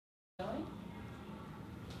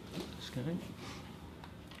going?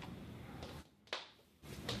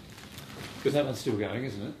 Because that one's still going,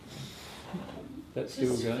 isn't it? That's still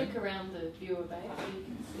Just going. flick around the viewer babe so you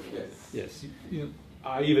can see it. Yes.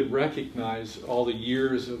 I even recognize all the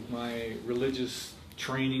years of my religious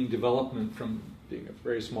training development from being a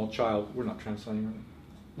very small child. We're not translating,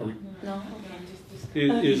 are we? No, hold on, just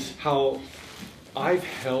Is how I've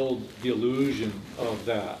held the illusion of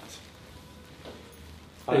that.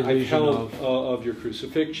 I've held of your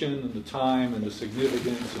crucifixion and the time and the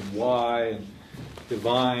significance and why and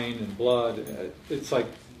divine and blood. It's like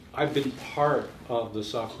I've been part of the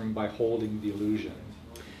suffering by holding the illusion.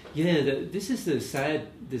 Yeah, this is the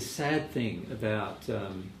sad thing about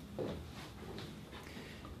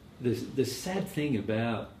the sad thing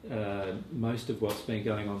about most of what's been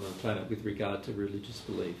going on the planet with regard to religious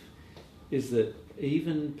belief is that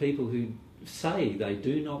even people who say they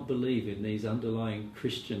do not believe in these underlying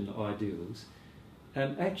Christian ideals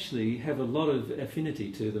actually have a lot of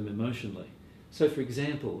affinity to them emotionally. So, for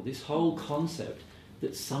example, this whole concept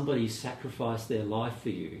that somebody sacrificed their life for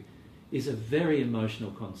you is a very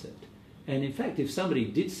emotional concept. And in fact, if somebody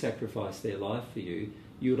did sacrifice their life for you,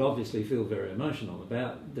 you would obviously feel very emotional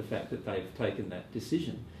about the fact that they've taken that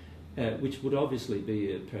decision, which would obviously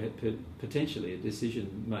be potentially a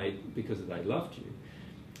decision made because they loved you.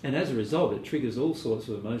 And as a result, it triggers all sorts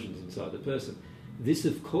of emotions inside the person. This,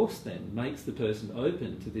 of course, then makes the person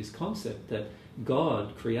open to this concept that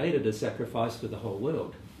God created a sacrifice for the whole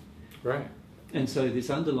world. Right. And so this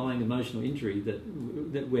underlying emotional injury that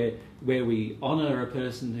where we honour a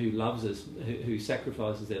person who loves us, who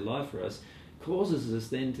sacrifices their life for us, causes us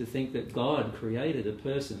then to think that God created a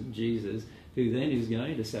person, Jesus, who then is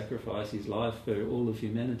going to sacrifice his life for all of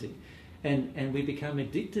humanity. And we become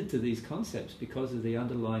addicted to these concepts because of the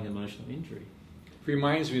underlying emotional injury. It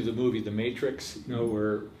reminds me of the movie The Matrix,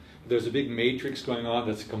 where there's a big matrix going on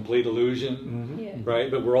that's a complete illusion,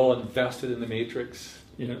 right? But we're all invested in the matrix.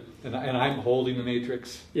 Yeah. And I'm holding the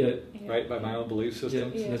matrix, right, by my own belief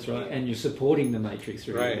systems. Yeah, that's right. And you're supporting the matrix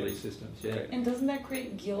through your belief systems. Yeah. Right. And doesn't that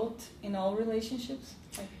create guilt in all relationships?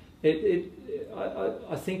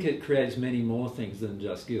 I think it creates many more things than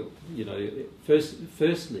just guilt.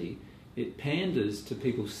 Firstly, it panders to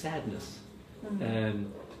people's sadness,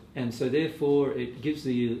 and so therefore it gives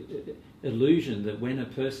the illusion that when a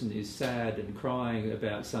person is sad and crying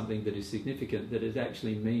about something that is significant, that it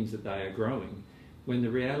actually means that they are growing. When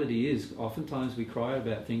the reality is, oftentimes we cry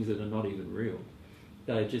about things that are not even real.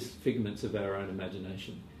 They're just figments of our own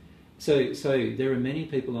imagination. So there are many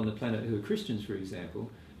people on the planet who are Christians, for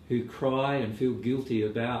example, who cry and feel guilty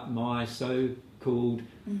about my so-called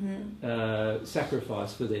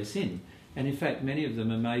sacrifice for their sin. And in fact, many of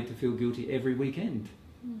them are made to feel guilty every weekend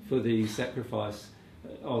for the sacrifice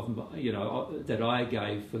that I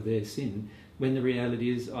gave for their sin, when the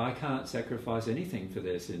reality is I can't sacrifice anything for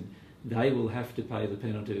their sin. They will have to pay the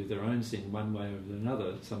penalty of their own sin one way or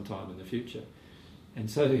another sometime in the future. And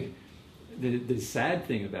so the sad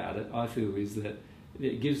thing about it, I feel, is that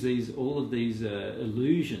it gives all of these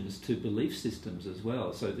illusions to belief systems as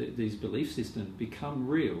well. So these belief systems become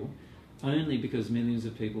real only because millions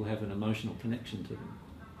of people have an emotional connection to them.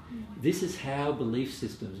 This is how belief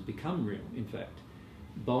systems become real, in fact.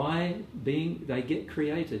 They get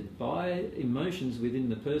created by emotions within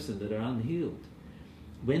the person that are unhealed.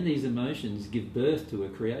 When these emotions give birth to a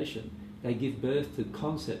creation, they give birth to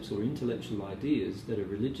concepts or intellectual ideas that are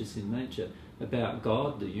religious in nature about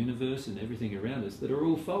God, the universe, and everything around us that are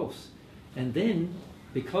all false. And then,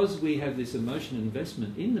 because we have this emotional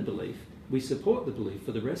investment in the belief, we support the belief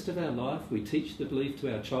for the rest of our life. We teach the belief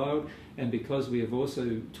to our child, and because we have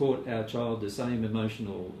also taught our child the same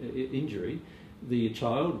emotional injury, the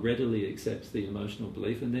child readily accepts the emotional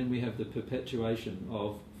belief, and then we have the perpetuation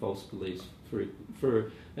of false beliefs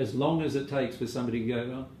for as long as it takes for somebody to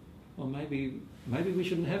go, oh, maybe we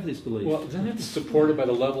shouldn't have this belief. Well, then it's supported by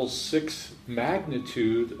the level 6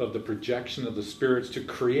 magnitude of the projection of the spirits to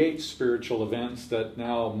create spiritual events that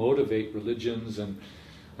now motivate religions and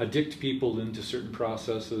addict people into certain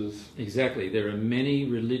processes. Exactly. There are many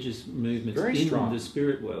religious movements in the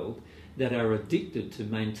spirit world that are addicted to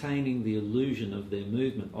maintaining the illusion of their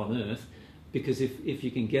movement on Earth, because if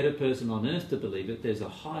you can get a person on Earth to believe it, there's a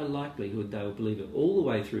high likelihood they will believe it all the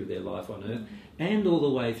way through their life on Earth and all the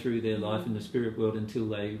way through their life in the spirit world until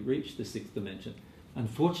they reach the 6th dimension.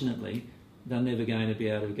 Unfortunately, they're never going to be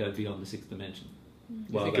able to go beyond the 6th dimension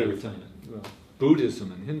while they retain it. Well,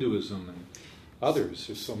 Buddhism and Hinduism and others,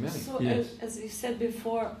 there's so many. So Yes. as you said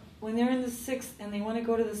before, when they're in the 6th and they want to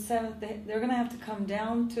go to the 7th, they're going to have to come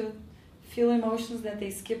down to feel emotions that they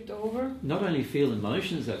skipped over. Not only feel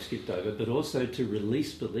emotions they've skipped over, but also to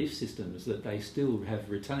release belief systems that they still have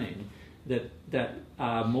retained that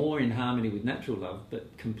are more in harmony with natural love,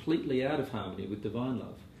 but completely out of harmony with divine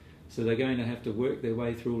love. So they're going to have to work their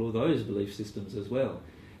way through all of those belief systems as well.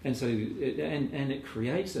 And so, it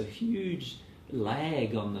creates a huge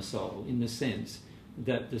lag on the soul, in the sense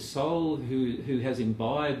that the soul who has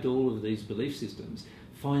imbibed all of these belief systems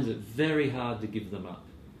finds it very hard to give them up.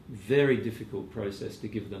 Very difficult process to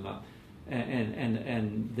give them up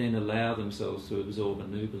and then allow themselves to absorb a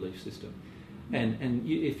new belief system. And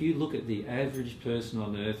if you look at the average person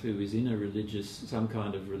on earth who is in some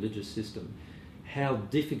kind of religious system, how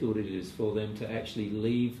difficult it is for them to actually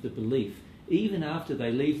leave the belief. Even after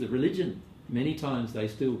they leave the religion, many times they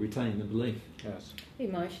still retain the belief. Yes.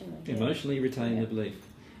 Emotionally retain the belief.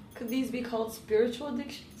 Could these be called spiritual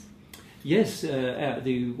addictions? Yes,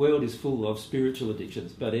 the world is full of spiritual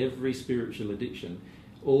addictions, but every spiritual addiction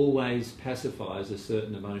always pacifies a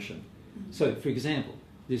certain emotion. So, for example,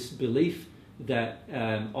 this belief that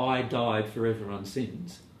I died for everyone's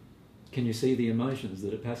sins, can you see the emotions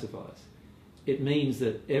that it pacifies? It means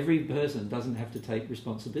that every person doesn't have to take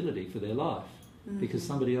responsibility for their life because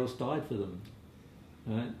somebody else died for them.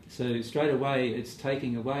 Right? So straight away it's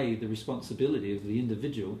taking away the responsibility of the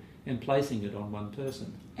individual and placing it on one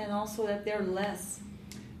person. And also that they're less.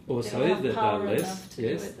 Also they don't have that power they're less. enough to do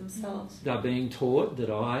it themselves. They're being taught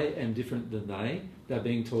that I am different than they. They're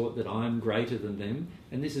being taught that I'm greater than them.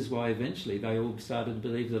 And this is why eventually they all started to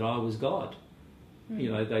believe that I was God.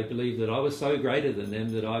 You know, they believed that I was so greater than them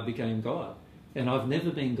that I became God. And I've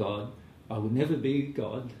never been God. I will never be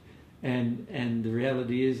God. And the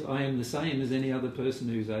reality is I am the same as any other person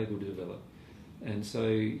who's able to develop. And so,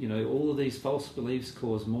 you know, all of these false beliefs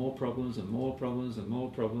cause more problems and more problems and more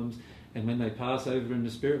problems. And when they pass over in the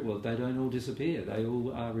spirit world, they don't all disappear. They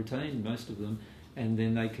all are retained, most of them, and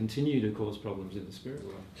then they continue to cause problems in the spirit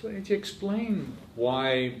world. So to explain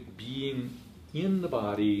why being in the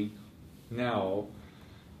body now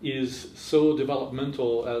is so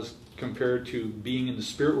developmental as compared to being in the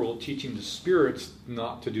spirit world, teaching the spirits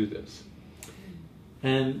not to do this.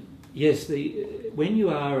 And yes, when you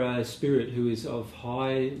are a spirit who is of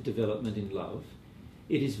high development in love,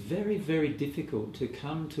 it is very, very difficult to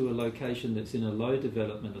come to a location that's in a low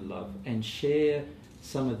development of love and share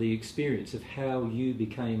some of the experience of how you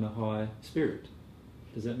became a high spirit.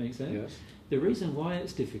 Does that make sense? Yes. The reason why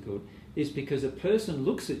it's difficult is because a person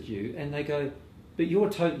looks at you and they go, but you're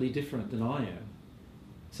totally different than I am.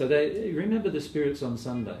 So they remember the spirits on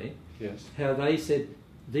Sunday, yes, how they said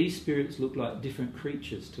these spirits look like different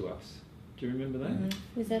creatures to us. Do you remember that?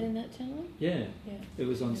 Was that in that channel? Yeah. It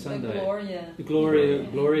was on Sunday.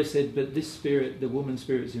 Gloria said, but this spirit, the woman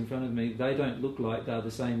spirits in front of me, they don't look like they're the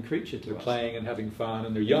same creature to us. They're playing and having fun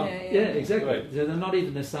and they're young. Yeah, exactly. Right. So they're not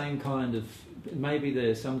even the same kind of, maybe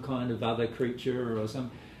they're some kind of other creature or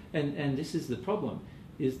some, and this is the problem,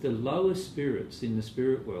 is the lower spirits in the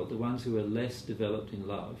spirit world, the ones who are less developed in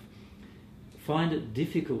love, find it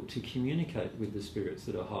difficult to communicate with the spirits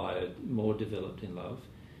that are higher, more developed in love,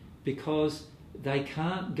 because they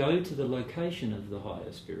can't go to the location of the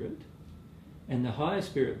higher spirit, and the higher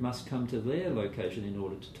spirit must come to their location in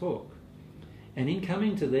order to talk. And in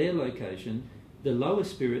coming to their location, the lower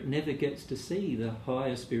spirit never gets to see the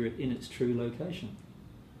higher spirit in its true location.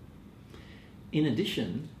 In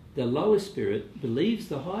addition, the lower spirit believes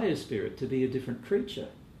the higher spirit to be a different creature,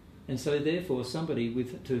 and so therefore somebody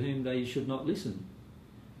to whom they should not listen.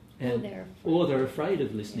 Or they're afraid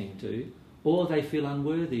of listening to, or they feel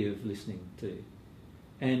unworthy of listening to.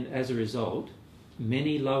 And as a result,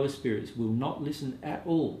 many lower spirits will not listen at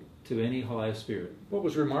all to any higher spirit. What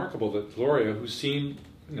was remarkable that Gloria, who seemed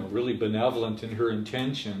really benevolent in her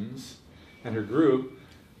intentions and her group,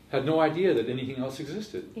 had no idea that anything else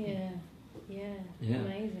existed. Yeah.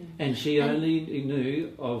 Amazing. And she only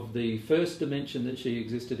knew of the first dimension that she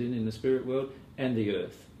existed in the spirit world, and the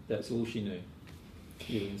earth. That's all she knew.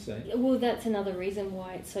 You can say. Well, that's another reason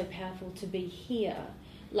why it's so powerful to be here.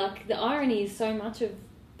 Like, the irony is so much of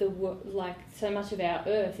our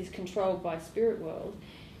earth is controlled by spirit world,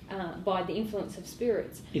 by the influence of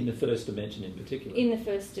spirits. In the first dimension in particular. In the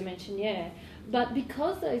first dimension, yeah. But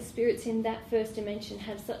because those spirits in that first dimension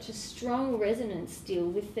have such a strong resonance still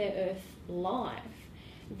with their earth life,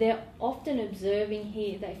 they're often observing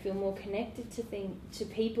here. They feel more connected to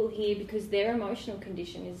people here because their emotional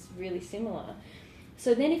condition is really similar.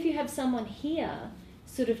 So then if you have someone here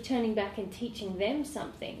sort of turning back and teaching them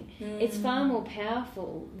something, it's far more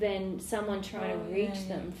powerful than someone trying to reach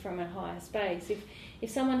them from a higher space. If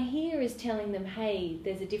someone here is telling them, hey,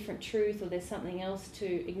 there's a different truth or there's something else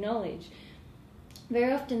to acknowledge,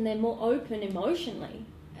 very often they're more open emotionally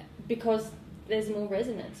because there's more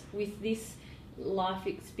resonance with this life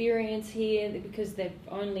experience here, because they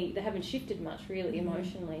haven't shifted much really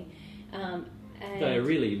emotionally. And they are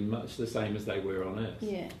really much the same as they were on Earth.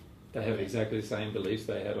 Yeah. They have exactly the same beliefs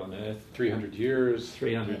they had on Earth. 300 years.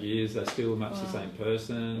 300 years, they're still much the same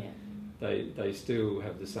person. Yeah. They still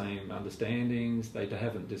have the same understandings. They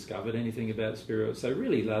haven't discovered anything about spirit. So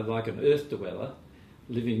really, they're like an Earth dweller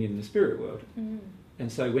living in the spirit world. Mm.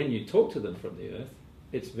 And so when you talk to them from the Earth,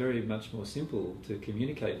 it's very much more simple to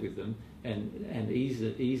communicate with them and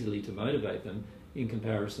easily to motivate them in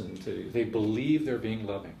comparison to... They believe they're being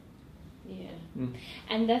loving. Yeah. Mm.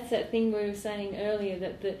 And that's that thing we were saying earlier,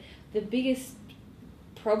 that the biggest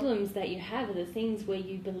problems that you have are the things where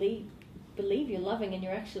you believe you're loving and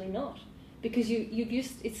you're actually not. Because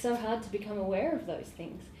it's so hard to become aware of those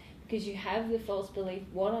things, because you have the false belief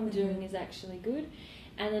what I'm doing is actually good,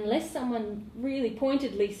 and unless someone really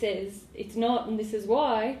pointedly says it's not and this is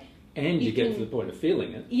why, and you get to the point of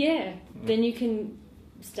feeling it. Yeah, then you can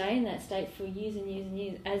stay in that state for years and years and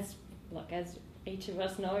years, as each of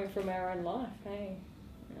us know from our own life. Hey.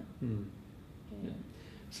 Yeah. Mm. Yeah.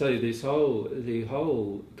 So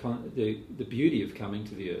the beauty of coming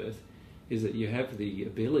to the Earth is that you have the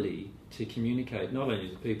ability to communicate not only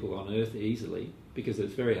to people on Earth easily, because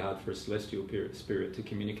it's very hard for a celestial spirit to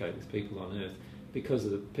communicate with people on Earth, because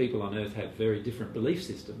the people on Earth have very different belief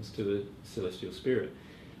systems to a celestial spirit.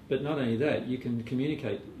 But not only that, you can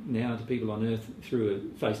communicate now to people on Earth through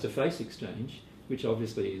a face-to-face exchange, which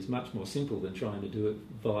obviously is much more simple than trying to do it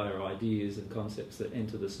via ideas and concepts that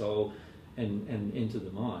enter the soul and enter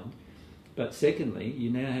the mind. But secondly, you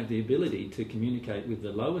now have the ability to communicate with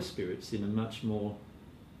the lower spirits in a much more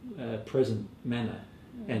present manner.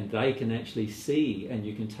 And they can actually see, and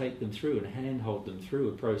you can take them through and handhold them through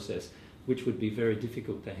a process which would be very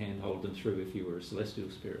difficult to handhold them through if you were a celestial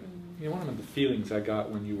spirit. You know, one of the feelings I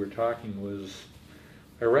got when you were talking was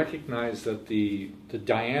I recognized that the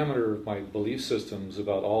diameter of my belief systems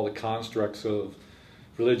about all the constructs of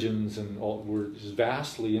religions and all were just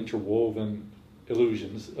vastly interwoven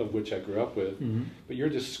illusions of which I grew up with. Mm-hmm. But you're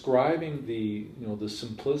describing the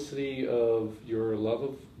simplicity of your love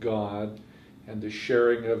of God and the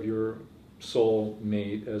sharing of your soul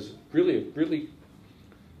mate as really,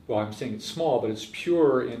 well, I'm saying it's small, but it's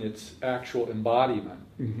pure in its actual embodiment,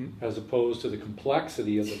 as opposed to the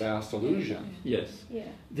complexity of the vast illusion. Yes. Yeah.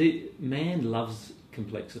 The man loves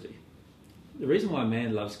complexity. The reason why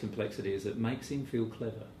man loves complexity is it makes him feel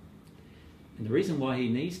clever. And the reason why he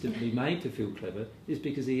needs to be made to feel clever is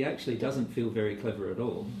because he actually doesn't feel very clever at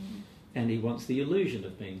all, and he wants the illusion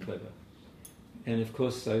of being clever. And of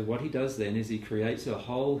course, so what he does then is he creates a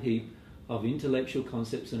whole heap of intellectual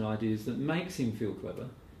concepts and ideas that makes him feel clever,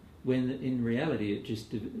 when in reality it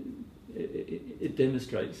just it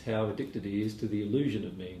demonstrates how addicted he is to the illusion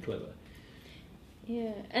of being clever.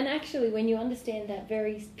 Yeah, and actually when you understand that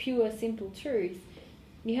very pure, simple truth,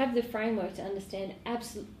 you have the framework to understand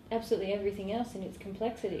absolutely everything else in its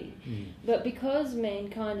complexity. But because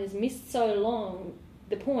mankind has missed so long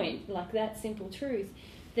the point, like that simple truth,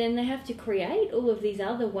 then they have to create all of these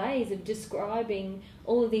other ways of describing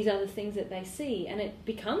all of these other things that they see, and it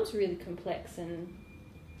becomes really complex and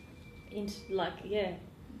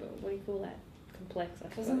what do you call that? Complex, I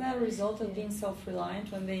suppose. Wasn't that a result of being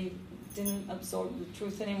self-reliant when they didn't absorb the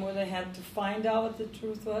truth anymore? They had to find out what the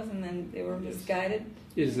truth was, and then they were misguided.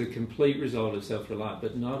 It is a complete result of self-reliance,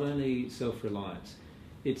 but not only self-reliance,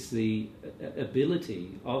 it's the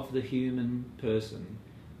ability of the human person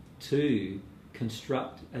to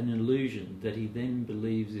construct an illusion that he then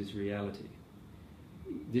believes is reality.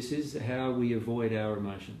 This is how we avoid our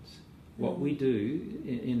emotions. What we do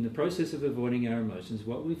in the process of avoiding our emotions,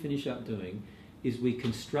 what we finish up doing is we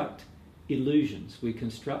construct illusions. We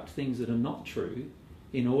construct things that are not true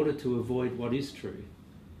in order to avoid what is true.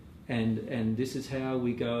 And this is how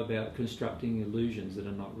we go about constructing illusions that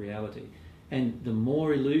are not reality. And the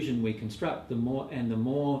more illusion we construct, the more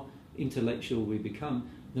intellectual we become,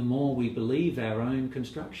 the more we believe our own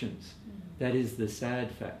constructions. That is the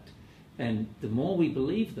sad fact. And the more we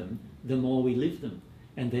believe them, the more we live them.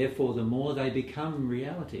 And therefore, the more they become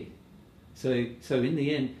reality. So in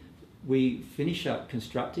the end, we finish up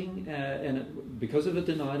constructing, and because of a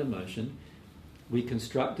denied emotion, we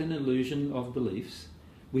construct an illusion of beliefs.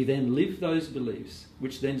 We then live those beliefs,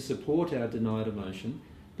 which then support our denied emotion,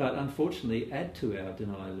 but unfortunately add to our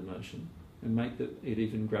denied emotion and make it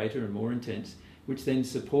even greater and more intense, which then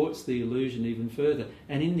supports the illusion even further.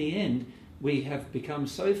 And in the end, we have become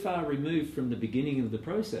so far removed from the beginning of the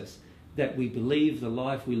process that we believe the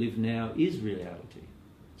life we live now is reality.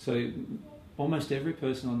 So almost every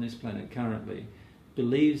person on this planet currently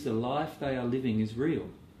believes the life they are living is real.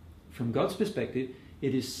 From God's perspective,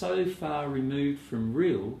 it is so far removed from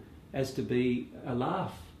real as to be a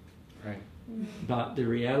laugh. Right. But the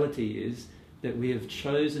reality is that we have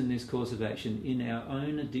chosen this course of action in our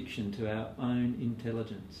own addiction to our own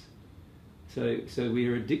intelligence. So we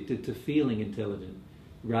are addicted to feeling intelligent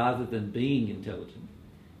rather than being intelligent.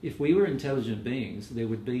 If we were intelligent beings, there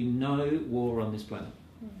would be no war on this planet.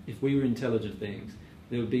 If we were intelligent beings,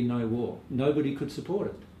 there would be no war. Nobody could support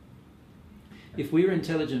it. If we were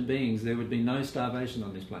intelligent beings, there would be no starvation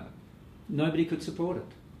on this planet. Nobody could support it.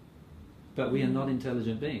 But we are not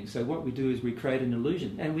intelligent beings. So what we do is we create an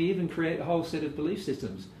illusion, and we even create a whole set of belief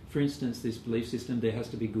systems. For instance, this belief system, there has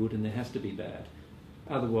to be good and there has to be bad.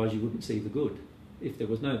 Otherwise you wouldn't see the good. If there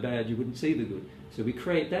was no bad, you wouldn't see the good. So we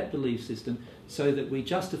create that belief system so that we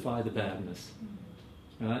justify the badness.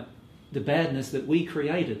 Right? The badness that we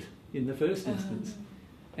created in the first instance.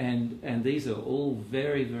 And these are all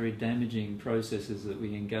very, very damaging processes that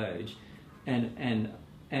we engage and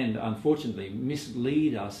unfortunately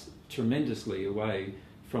mislead us tremendously away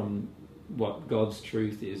from what God's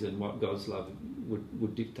truth is and what God's love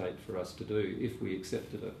would dictate for us to do if we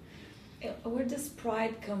accepted it. Where does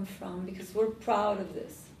pride come from? Because we're proud of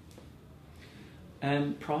this.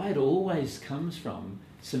 Pride always comes from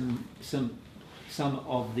some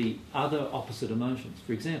of the other opposite emotions.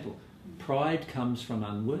 For example, pride comes from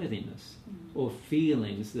unworthiness or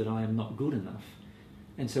feelings that I am not good enough.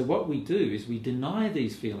 And so what we do is we deny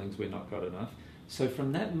these feelings we're not good enough. So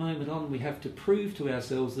from that moment on, we have to prove to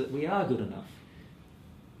ourselves that we are good enough.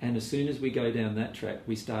 And as soon as we go down that track,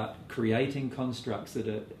 we start creating constructs that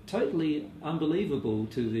are totally unbelievable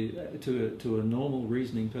to a normal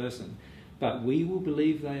reasoning person. But we will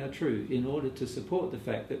believe they are true in order to support the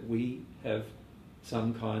fact that we have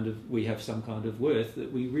some kind of worth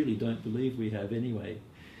that we really don't believe we have anyway.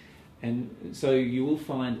 And so you will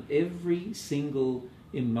find every single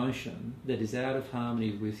emotion that is out of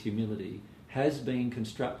harmony with humility has been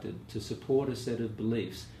constructed to support a set of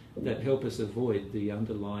beliefs that help us avoid the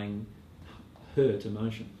underlying hurt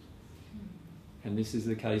emotion. And this is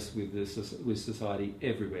the case with society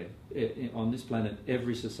everywhere. On this planet,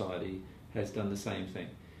 every society has done the same thing.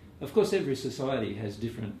 Of course, every society has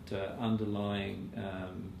different underlying,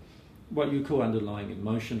 what you call underlying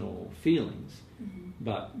emotional feelings,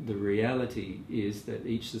 but the reality is that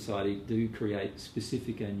each society do create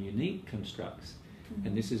specific and unique constructs.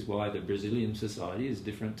 And this is why the Brazilian society is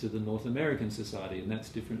different to the North American society, and that's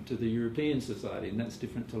different to the European society, and that's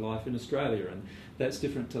different to life in Australia, and that's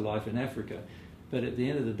different to life in Africa. But at the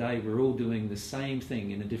end of the day, we're all doing the same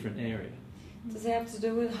thing in a different area. Does it have to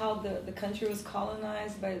do with how the country was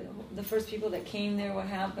colonized by the first people that came there? What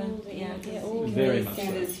happened? Very much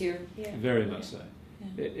so. This here. Very much so.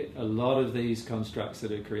 A lot of these constructs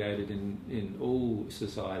that are created in all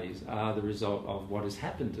societies are the result of what has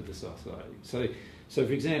happened to the society. So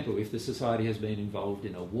for example, if the society has been involved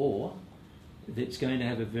in a war, it's going to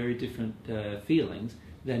have a very different feelings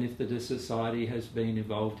than if the society has been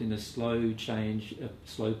involved in a slow change, a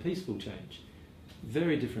slow peaceful change.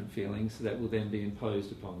 Very different feelings that will then be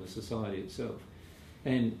imposed upon the society itself.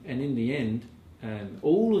 And in the end,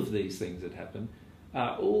 all of these things that happen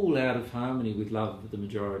are all out of harmony with love, the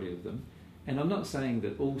majority of them. And I'm not saying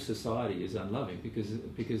that all society is unloving,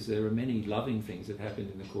 because there are many loving things that happen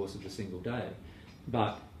in the course of a single day.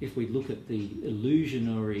 But if we look at the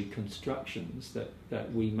illusionary constructions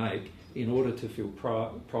that we make in order to feel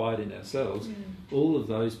pride in ourselves, all of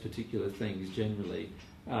those particular things generally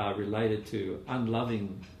are related to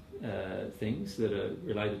unloving things that are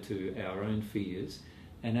related to our own fears,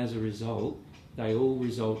 and as a result, they all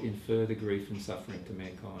result in further grief and suffering to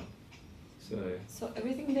mankind. So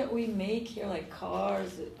everything that we make here, like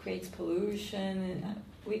cars, it creates pollution, and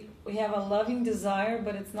we have a loving desire,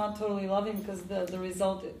 but it's not totally loving because the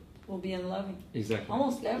result will be unloving. Exactly.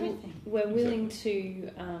 Almost everything. We're willing to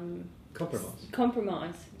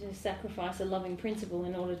compromise, to sacrifice a loving principle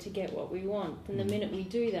in order to get what we want. And the minute we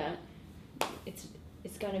do that,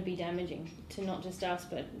 it's going to be damaging to not just us,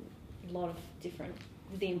 but a lot of different,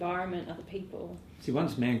 the environment, other people. See,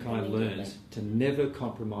 once mankind learns to never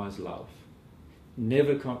compromise love,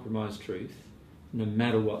 never compromise truth, no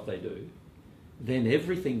matter what they do, then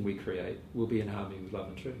everything we create will be in harmony with love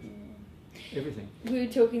and truth. Everything. We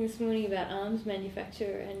were talking this morning about arms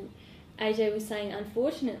manufacture, and AJ was saying,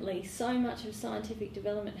 unfortunately, so much of scientific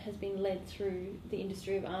development has been led through the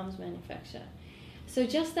industry of arms manufacture. So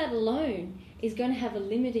just that alone is going to have a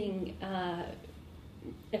limiting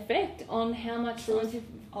effect on how much scientific...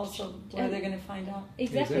 Also, what are they going to find out?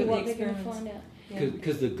 Exactly what they're going to find out.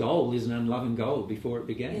 Because the goal is an unloving goal before it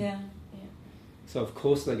began. Yeah. So of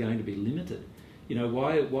course they're going to be limited. You know,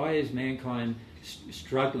 why is mankind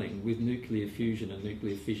struggling with nuclear fusion and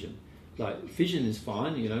nuclear fission? Like, fission is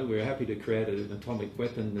fine, you know, we're happy to create an atomic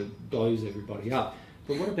weapon that blows everybody up.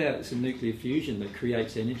 But what about some nuclear fusion that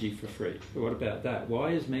creates energy for free? What about that? Why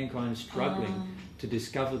is mankind struggling to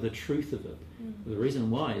discover the truth of it? The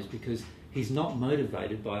reason why is because he's not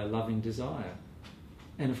motivated by a loving desire.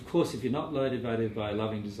 And of course, if you're not motivated by a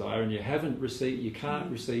loving desire and you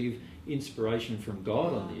can't receive inspiration from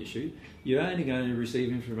God on the issue, you're only going to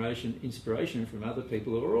receive inspiration from other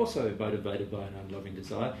people who are also motivated by an unloving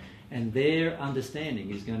desire, and their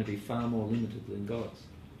understanding is going to be far more limited than God's.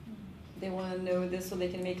 They want to know this so they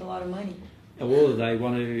can make a lot of money. Or they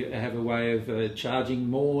want to have a way of charging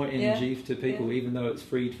more energy to people, even though it's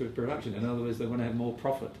free for production. In other words, they want to have more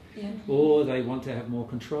profit. Yeah. Or they want to have more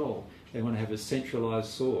control. They want to have a centralised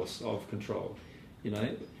source of control. You know,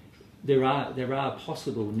 there are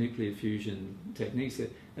possible nuclear fusion techniques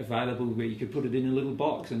that are available where you could put it in a little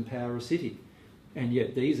box and power a city. And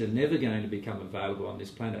yet these are never going to become available on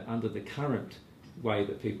this planet under the current way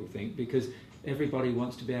that people think, because everybody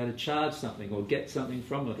wants to be able to charge something or get something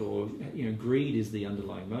from it, or, you know, greed is the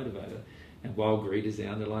underlying motivator. And while greed is the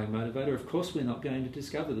underlying motivator, of course we're not going to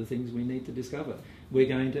discover the things we need to discover. We're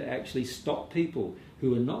going to actually stop people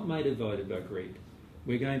who are not motivated by greed.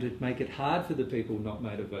 We're going to make it hard for the people not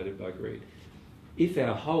motivated by greed. If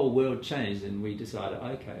our whole world changed and we decided,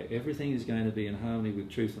 okay, everything is going to be in harmony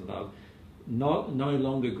with truth and love, no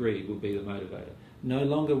longer greed will be the motivator. No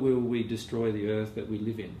longer will we destroy the earth that we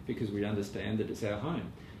live in because we understand that it's our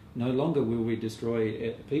home. No longer will we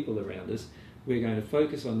destroy people around us. We're going to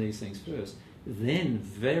focus on these things first. Then,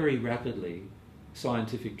 very rapidly,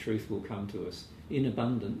 scientific truth will come to us in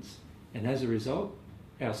abundance. And as a result,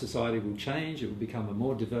 our society will change. It will become a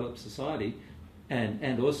more developed society.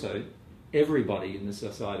 And also, everybody in the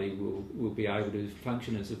society will be able to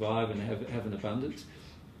function and survive and have an abundance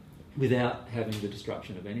without having the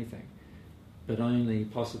destruction of anything. But only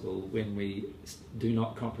possible when we do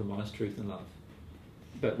not compromise truth and love.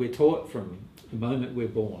 But we're taught from the moment we're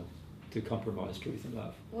born to compromise truth and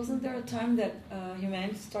love. Wasn't there a time that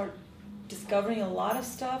humanity started discovering a lot of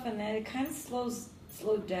stuff, and then it kind of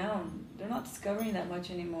slowed down? They're not discovering that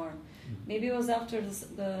much anymore. Maybe it was after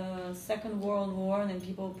the Second World War, and then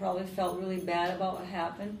people probably felt really bad about what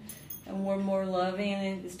happened, and were more loving,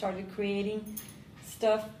 and they started creating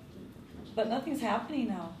stuff. But nothing's happening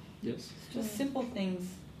now. Yes. It's just simple things.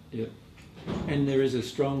 Yeah. And there is a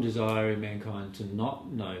strong desire in mankind to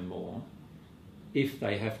not know more if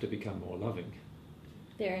they have to become more loving.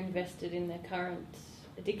 They're invested in their current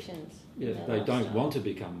addictions. Yeah, they don't want to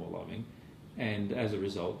become more loving, and as a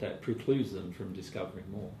result that precludes them from discovering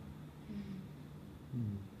more.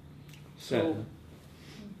 So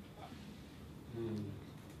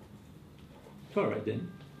all right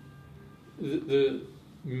then. The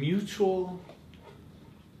mutual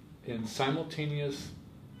and simultaneous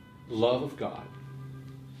love of God,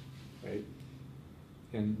 right?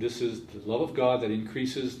 And this is the love of God that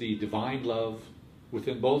increases the divine love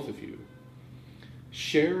within both of you,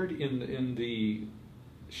 shared in the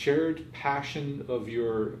shared passion of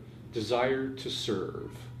your desire to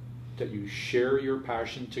serve, that you share your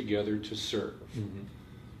passion together to serve,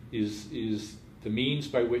 is the means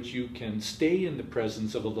by which you can stay in the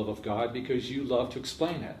presence of the love of God, because you love to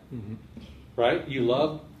explain it. Right? You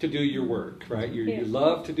love to do your work, right? You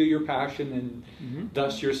love to do your passion, and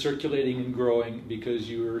thus you're circulating and growing because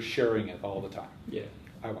you're sharing it all the time. Yeah.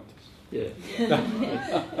 I want this. Yeah.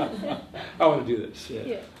 I want to do this.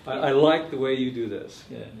 Yeah. I like the way you do this.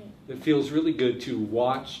 Yeah. It feels really good to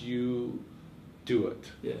watch you do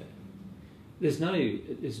it. Yeah.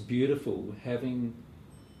 It's beautiful having,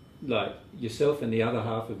 like, yourself and the other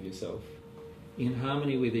half of yourself in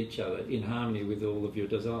harmony with each other, in harmony with all of your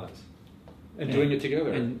desires. And doing it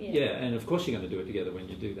together. And and of course you're going to do it together when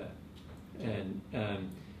you do that. And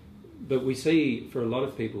but we see for a lot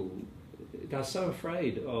of people, they're so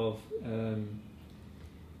afraid of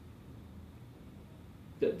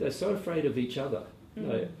they're so afraid of each other.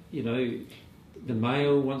 Like, you know, the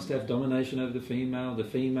male wants to have domination over the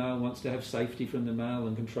female wants to have safety from the male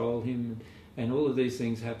and control him, and all of these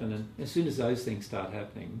things happen. And as soon as those things start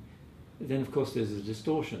happening, then of course there's a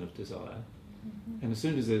distortion of desire. And as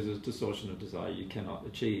soon as there's a distortion of desire, you cannot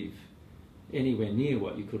achieve anywhere near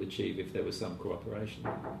what you could achieve if there was some cooperation.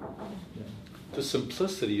 Yeah. The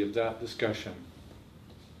simplicity of that discussion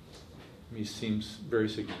to me seems very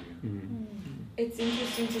significant. It's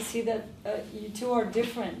interesting to see that you two are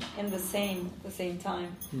different and the same at the same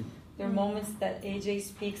time. There are moments that AJ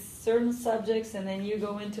speaks certain subjects, and then you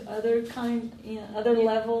go into other other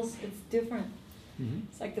levels. It's different.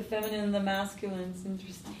 It's like the feminine and the masculine. It's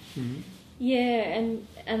interesting. Yeah, and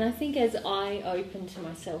I think as I open to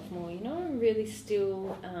myself more, I'm really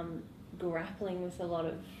still grappling with a lot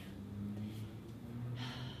of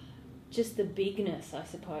just the bigness, I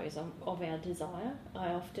suppose, of our desire. I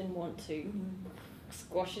often want to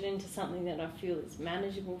squash it into something that I feel is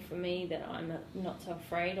manageable for me, that I'm not so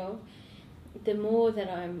afraid of. The more that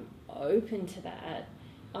I'm open to that,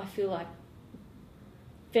 I feel like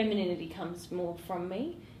femininity comes more from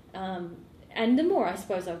me. And the more, I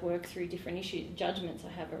suppose, I work through different issues, judgments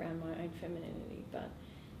I have around my own femininity. But,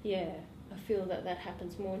 yeah, I feel that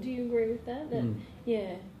happens more. Do you agree with that?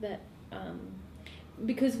 Yeah,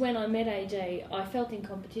 because when I met AJ, I felt in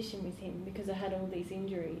competition with him because I had all these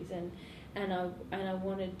injuries and I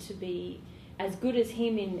wanted to be as good as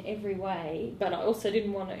him in every way, but I also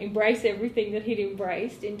didn't want to embrace everything that he'd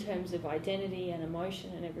embraced in terms of identity and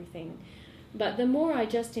emotion and everything. But the more I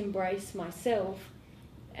just embrace myself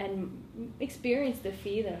and experience the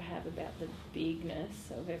fear that I have about the bigness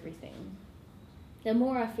of everything, the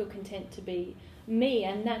more I feel content to be me.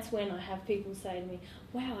 And that's when I have people say to me,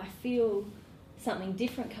 wow, I feel something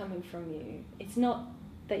different coming from you. It's not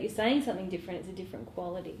that you're saying something different, it's a different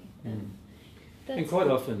quality. And quite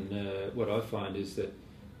often what I find is that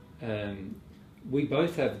we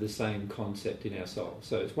both have the same concept in our soul.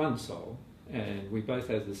 So it's one soul and we both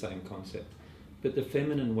have the same concept. But the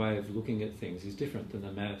feminine way of looking at things is different than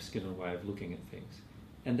the masculine way of looking at things.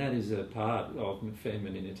 And that is a part of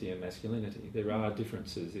femininity and masculinity. There are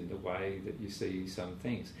differences in the way that you see some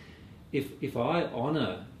things. If I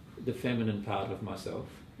honour the feminine part of myself,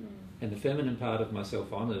 and the feminine part of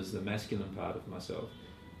myself honours the masculine part of myself,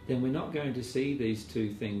 then we're not going to see these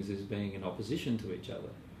two things as being in opposition to each other,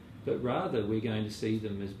 but rather we're going to see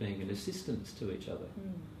them as being an assistance to each other.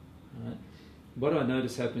 Right? What I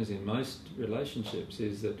notice happens in most relationships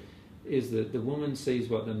is that the woman sees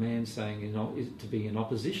what the man's saying is to be in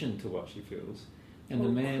opposition to what she feels, and the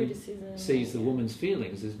man sees the woman's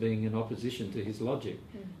feelings as being in opposition to his logic.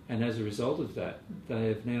 And as a result of that, they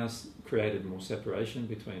have now created more separation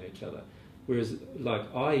between each other. Whereas, like,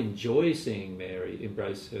 I enjoy seeing Mary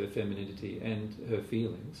embrace her femininity and her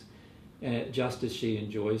feelings, just as she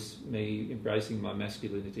enjoys me embracing my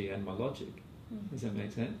masculinity and my logic. Does that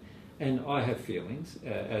make sense? And I have feelings,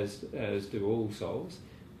 as do all souls,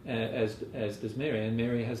 as does Mary, and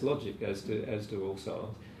Mary has logic, as do all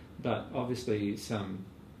souls. But obviously,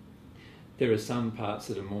 there are some parts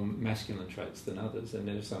that are more masculine traits than others, and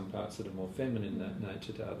there are some parts that are more feminine in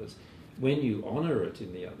nature to others. When you honour it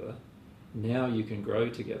in the other, now you can grow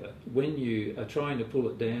together. When you are trying to pull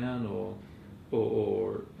it down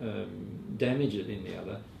or damage it in the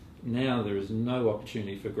other, now there is no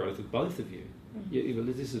opportunity for growth of both of you.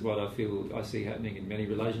 This is what I see happening in many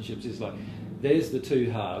relationships. Is like, there's the two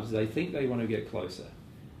halves. They think they want to get closer,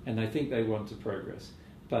 and they think they want to progress.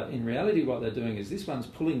 But in reality, what they're doing is this one's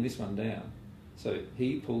pulling this one down. So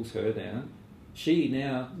he pulls her down. She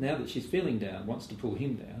now that she's feeling down, wants to pull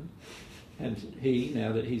him down. And he,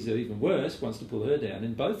 now that he's even worse, wants to pull her down.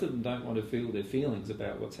 And both of them don't want to feel their feelings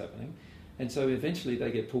about what's happening. And so eventually they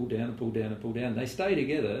get pulled down and pulled down and pulled down. They stay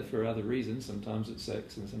together for other reasons. Sometimes it's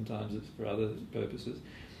sex and sometimes it's for other purposes,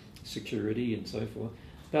 security and so forth.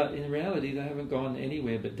 But in reality, they haven't gone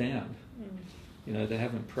anywhere but down. They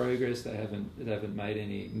haven't progressed. They haven't made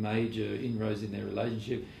any major inroads in their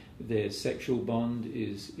relationship. Their sexual bond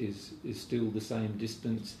is still the same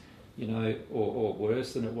distance, or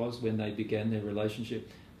worse than it was when they began their relationship,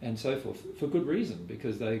 and so forth, for good reason,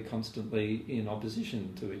 because they're constantly in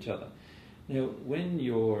opposition to each other. Now, when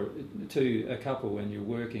you're a couple, when you're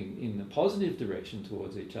working in the positive direction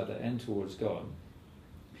towards each other and towards God,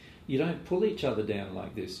 you don't pull each other down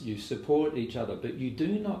like this. You support each other, but you do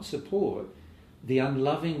not support the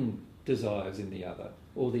unloving desires in the other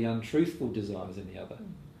or the untruthful desires in the other.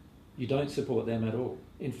 You don't support them at all.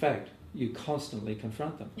 In fact, you constantly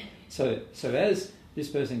confront them. So as this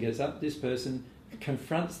person gets up, this person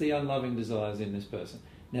confronts the unloving desires in this person.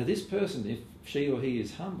 Now this person, if she or he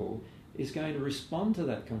is humble, is going to respond to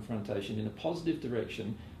that confrontation in a positive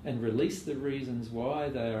direction and release the reasons why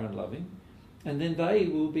they are unloving, and then they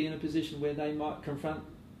will be in a position where they might confront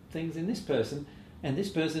things in this person, and this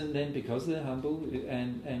person then, because they're humble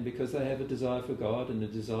and because they have a desire for God and a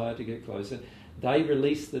desire to get closer, they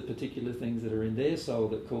release the particular things that are in their soul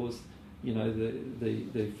that cause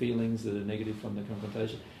the feelings that are negative from the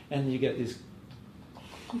confrontation, and you get this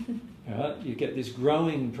you get this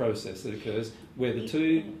growing process that occurs where the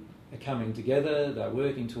two are coming together, they're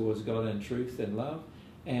working towards God and truth and love,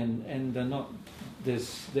 and they're not.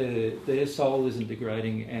 Their soul isn't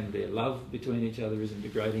degrading, and their love between each other isn't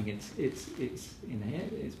degrading. It's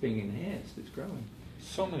being enhanced. It's growing.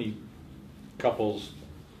 So many couples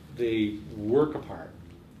they work apart,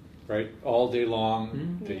 right? All day long,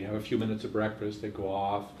 Mm. they have a few minutes of breakfast, they go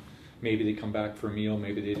off, maybe they come back for a meal,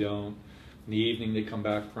 maybe they don't. In the evening they come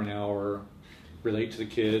back for an hour, relate to the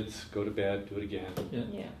kids, go to bed, do it again. Yeah.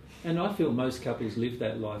 Yeah. And I feel most couples live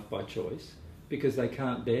that life by choice because they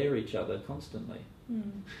can't bear each other constantly.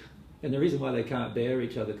 And the reason why they can't bear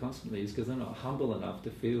each other constantly is because they're not humble enough to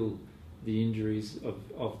feel the injuries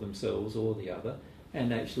of themselves or the other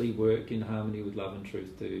and actually work in harmony with love and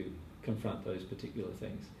truth to confront those particular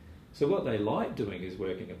things. So what they like doing is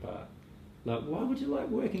working apart. Like, why would you like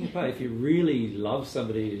working apart? If you really love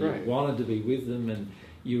somebody and Right. you wanted to be with them and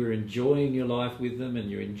you were enjoying your life with them and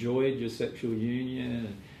you enjoyed your sexual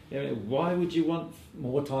union, why would you want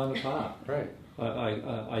more time apart? Right.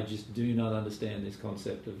 I just do not understand this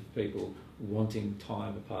concept of people wanting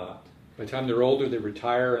time apart. By the time they're older, they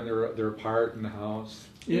retire and they're apart in the house,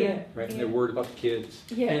 Yeah. right? And they're worried about the kids.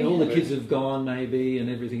 Yeah. And all the Yeah. kids have gone maybe and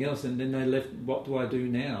everything else, and then they left. What do I do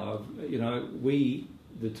now? We,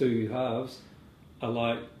 the two halves, are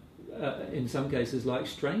like, in some cases, like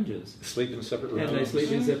strangers. Sleep in separate rooms. And they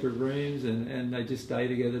sleep in separate rooms and they just stay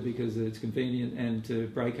together because it's convenient, and to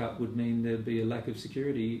break up would mean there'd be a lack of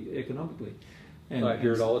security economically. And, I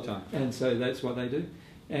hear it all the time. And so that's what they do.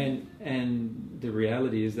 And the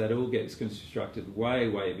reality is that all gets constructed way,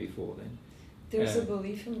 way before then. There's a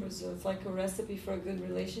belief in Brazil. It's like a recipe for a good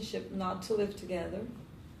relationship: not to live together,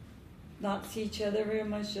 not see each other very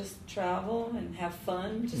much, just travel and have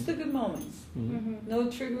fun, just the good moments. Mm-hmm. Mhm. No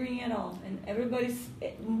triggering at all. And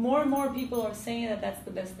more and more people are saying that that's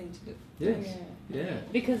the best thing to do. Yes. Yeah. Yeah.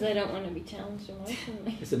 Because they don't want to be challenged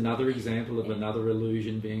emotionally. It's another example of another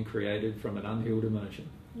illusion being created from an unhealed emotion.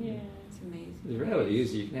 Yeah. It's amazing. The reality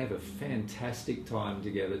is you can have a fantastic time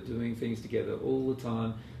together, doing things together all the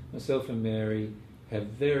time. Myself and Mary have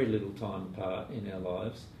very little time apart in our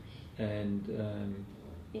lives, and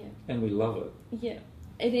Yeah. we love it. Yeah.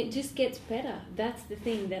 And it just gets better. That's the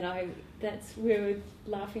thing that's we were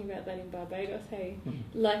laughing about that in Barbados, hey?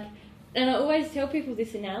 Like, and I always tell people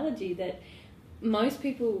this analogy that most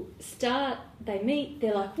people they meet,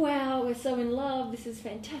 they're like, wow, we're so in love, this is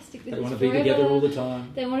fantastic, this They is want to be forever. together all the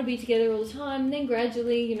time. They want to be together all the time, and then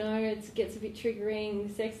gradually, it gets a bit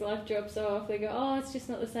triggering, sex life drops off, they go, oh, it's just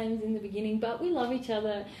not the same as in the beginning, but we love each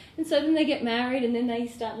other. And so then they get married, and then they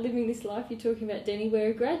start living this life you're talking about, Denny,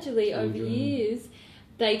 where gradually, over Children. years,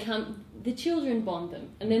 the children bond them,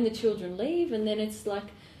 and then the children leave, and then it's like,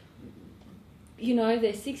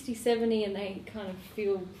 they're 60, 70, and they kind of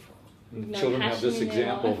feel Children have this passion in their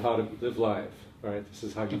example life. of how to live life, right? This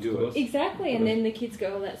is how you Of do course. it. Exactly, and then the kids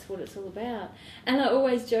go, well, that's what it's all about. And I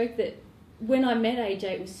always joke that when I met AJ,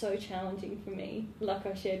 it was so challenging for me, like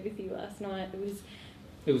I shared with you last night.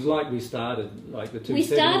 It was like we started, like the two We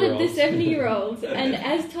started the 70-year-olds. 70-year-olds, and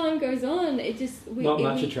as time goes on, it just... Not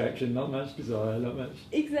much attraction, not much desire, not much...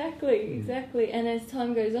 Exactly. And as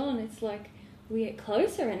time goes on, it's like we get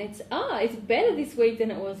closer, and it's better this week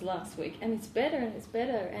than it was last week, and it's better,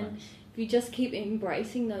 and Nice. if you just keep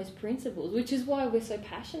embracing those principles, which is why we're so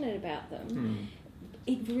passionate about them,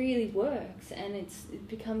 it really works, and it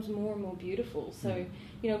becomes more and more beautiful. So,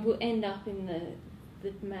 we'll end up in the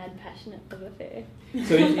mad, passionate love affair.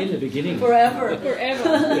 So in the beginning... Forever.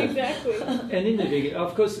 Exactly. And in the beginning,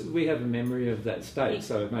 of course, we have a memory of that state,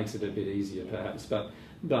 so it makes it a bit easier, perhaps.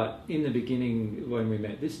 But in the beginning, when we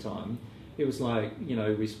met this time, it was like,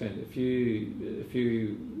 we spent a few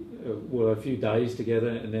days together,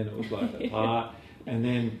 and then it was like apart, and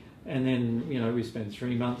then we spent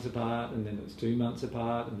 3 months apart, and then it's 2 months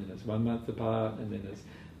apart, and then it's 1 month apart, and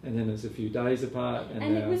then it's a few days apart,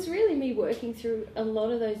 And it was really me working through a lot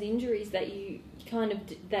of those injuries that you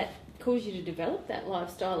that cause you to develop that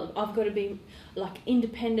lifestyle of I've got to be like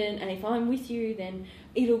independent, and if I'm with you, then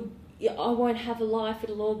I won't have a life.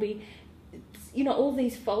 It'll all be, all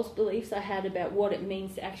these false beliefs I had about what it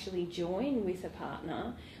means to actually join with a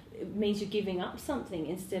partner. It means you're giving up something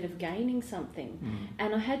instead of gaining something.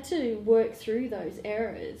 And I had to work through those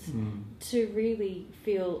errors to really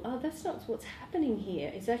feel, that's not what's happening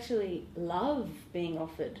here. It's actually love being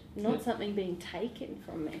offered, not something being taken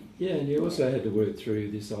from me. Yeah, and you also had to work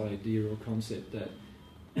through this idea or concept that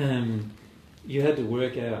you had to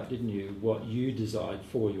work out, didn't you, what you desired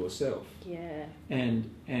for yourself. Yeah. And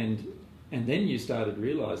then you started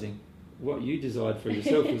realising what you desired for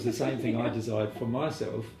yourself was the same thing I desired for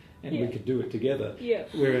myself, and we could do it together. Yeah.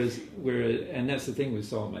 Whereas, and that's the thing with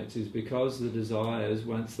soulmates, is because the desires,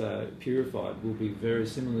 once they're purified, will be very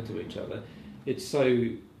similar to each other. It's so,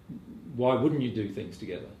 why wouldn't you do things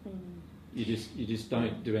together? You just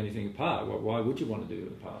don't do anything apart. Why would you want to do it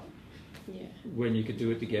apart? Yeah. when you could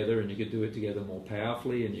do it together, and you could do it together more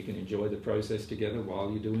powerfully, and you can enjoy the process together while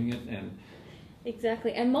you're doing it. And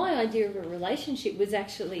Exactly. And my idea of a relationship was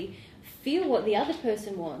actually feel what the other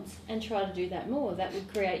person wants and try to do that more. That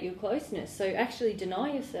would create your closeness. So actually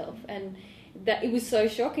deny yourself. And that it was so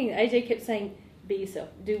shocking. AJ kept saying, be yourself,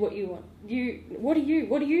 do what you want. What do you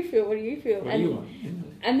feel? What do you feel? what do you want?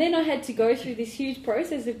 And then I had to go through this huge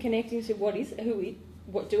process of connecting to what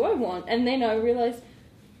do I want? And then I realised,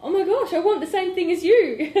 oh my gosh, I want the same thing as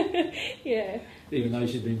you. Yeah. Even though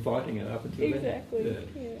she'd been fighting it up until Exactly. then.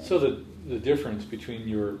 Yeah. Yeah. So the difference between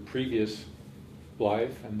your previous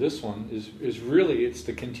life and this one is really, it's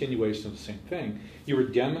the continuation of the same thing. You were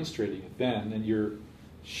demonstrating it then, and you're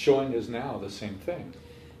showing us now the same thing.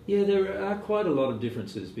 Yeah, there are quite a lot of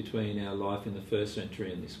differences between our life in the first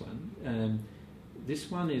century and this one.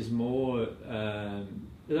 This one is more...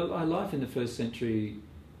 our life in the first century,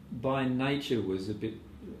 by nature, was a bit...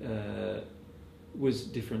 was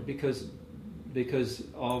different because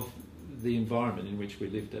of the environment in which we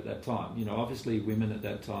lived at that time. You know, obviously women at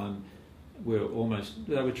that time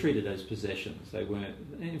were treated as possessions. They weren't...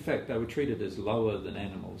 In fact, they were treated as lower than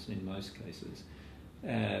animals in most cases.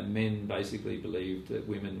 Men basically believed that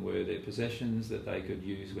women were their possessions, that they could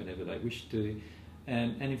use whenever they wished to,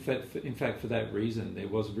 and in fact, for that reason, there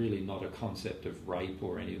was really not a concept of rape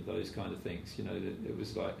or any of those kind of things. You know, it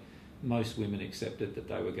was like most women accepted that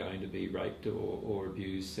they were going to be raped or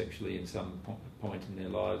abused sexually in some point in their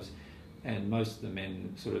lives, and most of the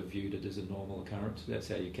men sort of viewed it as a normal occurrence. That's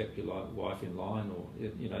how you kept your wife in line, or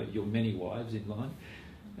your many wives in line.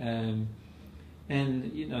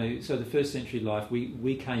 And, so the first century life,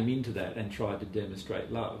 we came into that and tried to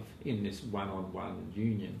demonstrate love in this one-on-one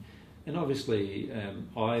union. And obviously,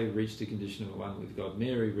 I reached a condition of one with God.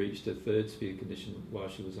 Mary reached a third sphere condition while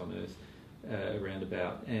she was on earth, around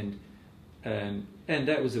about. And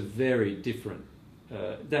that was a very different...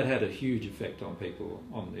 that had a huge effect on people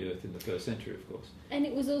on the earth in the first century, of course. And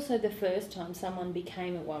it was also the first time someone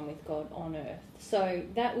became at one with God on earth. So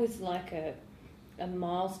that was like a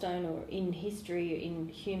milestone, or in history, in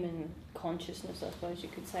human consciousness, I suppose you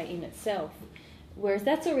could say, in itself. Whereas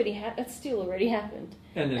that's still already happened.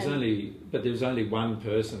 And there's only one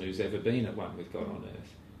person who's ever been at one with God on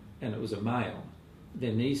earth, and it was a male.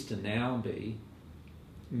 There needs to now be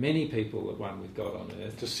many people at one with God on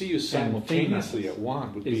earth. To see you simultaneously at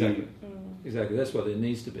one would be... Exactly, that's what there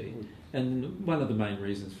needs to be. And one of the main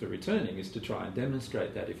reasons for returning is to try and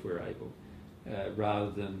demonstrate that if we're able.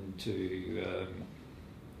 Rather than to,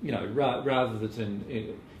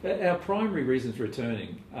 our primary reasons for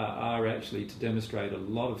returning are actually to demonstrate a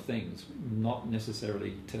lot of things, not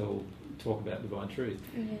necessarily talk about divine truth.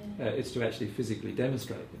 Yeah. It's to actually physically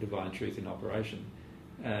demonstrate the divine truth in operation.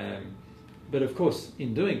 But of course,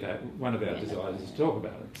 in doing that, one of our desires is to talk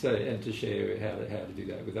about it, and to share how to do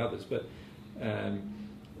that with others. But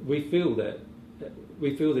we feel that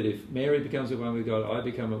if Mary becomes at one with God, I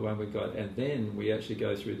become at one with God, and then we actually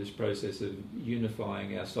go through this process of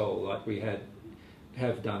unifying our soul like we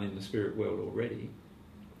have done in the spirit world already,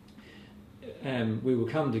 we will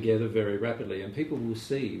come together very rapidly, and people will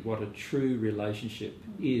see what a true relationship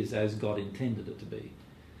is as God intended it to be.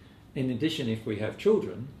 In addition, if we have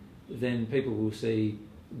children, then people will see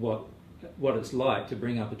what it's like to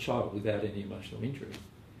bring up a child without any emotional injury.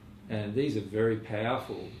 And these are very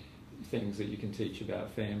powerful things that you can teach about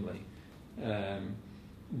family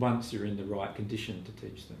once you're in the right condition to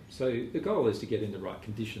teach them. So the goal is to get in the right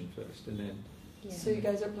condition first, and then... Yeah. So you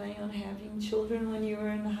guys are planning on having children when you are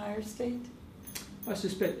in a higher state? I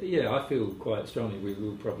suspect, I feel quite strongly we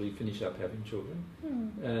will probably finish up having children.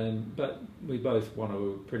 But we both want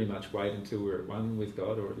to pretty much wait until we're at one with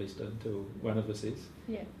God, or at least until one of us is.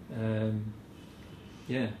 Yeah.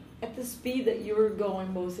 At the speed that you're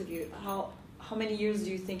going, both of you, how many years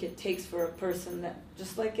do you think it takes for a person that,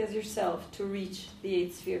 just like as yourself, to reach the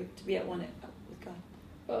eighth sphere, to be at one with God?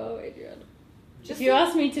 Oh, Adriana. Just if you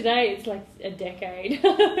ask me today, it's like a decade.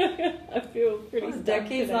 I feel pretty stuck. A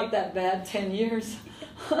decade's not that bad, 10 years.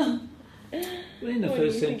 Well, in the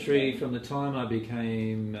first century, from the time I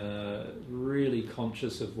became really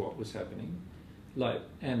conscious of what was happening,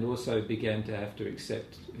 and also began to have to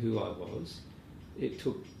accept who I was, it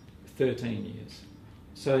took 13 years.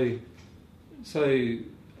 So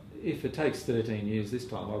if it takes 13 years this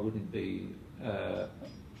time, I wouldn't be, I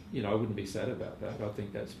wouldn't be sad about that. I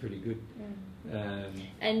think that's pretty good.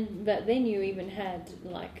 But then you even had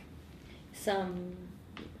some,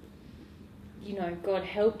 God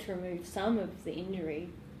helped remove some of the injury.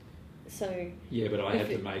 So yeah, but I had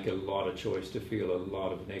to make a lot of choice to feel a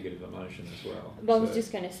lot of negative emotion as well. But I was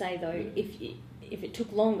just going to say though, if it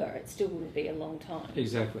took longer, it still wouldn't be a long time.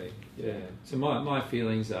 Exactly, yeah. So my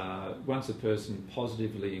feelings are, once a person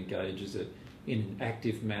positively engages it in an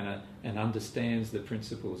active manner and understands the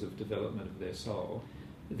principles of development of their soul,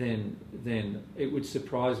 then it would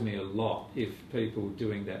surprise me a lot if people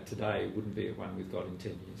doing that today wouldn't be at one with God in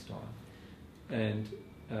 10 years' time.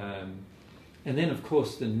 And then, of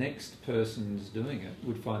course, the next person's doing it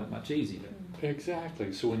would find it much easier.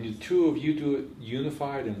 Exactly. So when the two of you do it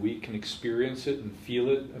unified and we can experience it and feel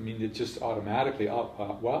it, I mean, it just automatically,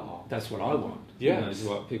 wow. That's what I want. Yes. You know, is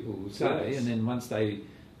what people will say. Yes. And then once they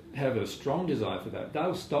have a strong desire for that,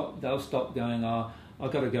 they'll stop going,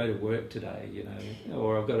 I've got to go to work today, you know,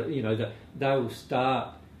 or I've got to, you know, they'll start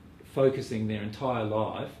focusing their entire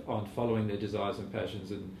life on following their desires and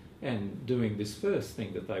passions and doing this first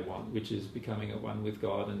thing that they want, which is becoming at one with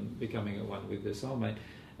God and becoming at one with their soulmate.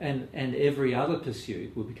 And every other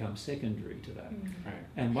pursuit will become secondary to that. Right.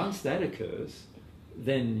 And once that occurs,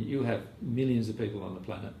 then you have millions of people on the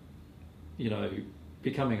planet, you know,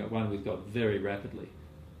 becoming at one with God very rapidly.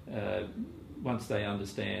 Once they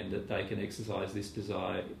understand that they can exercise this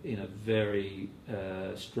desire in a very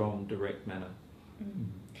strong, direct manner.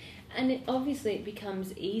 And obviously it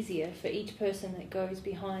becomes easier for each person that goes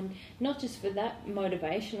behind, not just for that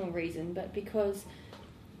motivational reason, but because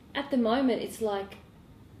at the moment it's like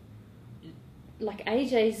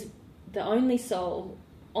AJ's the only soul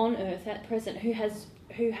on earth at present who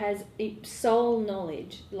has soul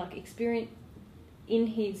knowledge, like experience in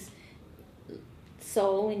his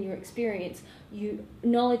soul, in your experience,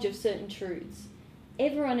 knowledge of certain truths.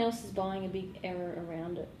 Everyone else is buying a big error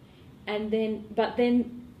around it. But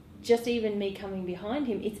then just even me coming behind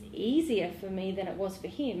him, it's easier for me than it was for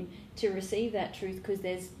him to receive that truth, because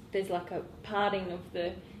there's like a parting of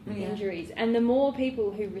the injuries. And the more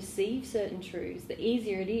people who receive certain truths, the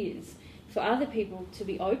easier it is for other people to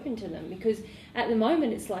be open to them, because at the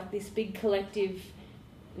moment it's like this big collective,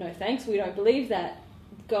 no thanks, we don't believe that,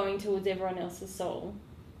 going towards everyone else's soul.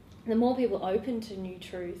 The more people open to new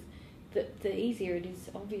truth, the easier it is,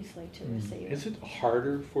 obviously, to receive it. Is it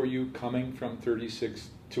harder for you coming from 36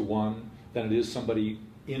 to 1 than it is somebody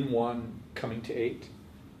in 1 coming to 8?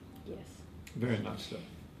 Yes. Very much so.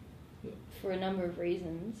 Yeah. For a number of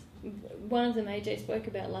reasons. One of them AJ spoke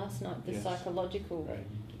about last night, the psychological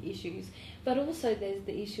issues. But also there's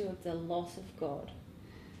the issue of the loss of God,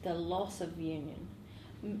 the loss of union.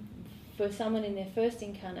 For someone in their first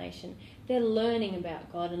incarnation, they're learning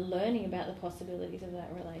about God and learning about the possibilities of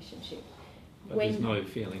that relationship. But there's no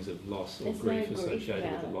feelings of loss or grief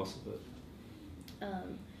associated with the loss of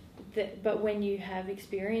it. But when you have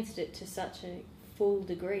experienced it to such a full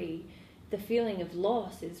degree, the feeling of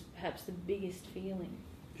loss is perhaps the biggest feeling.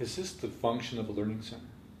 Is this the function of a learning center?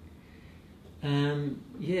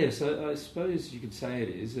 Yes, I suppose you could say it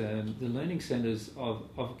is. The learning centres,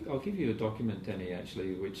 I'll give you a document, Danny,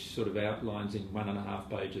 actually, which sort of outlines in 1.5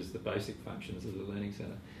 pages the basic functions of the learning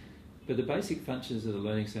centre. But the basic functions of the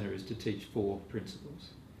learning centre is to teach 4 principles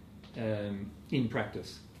in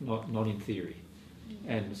practice, not in theory.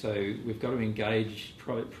 And so we've got to engage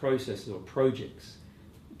processes or projects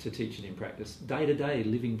to teach it in practice, day-to-day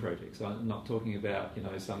living projects. I'm not talking about, you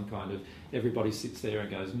know, some kind of everybody sits there and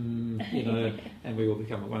goes, you know, and we all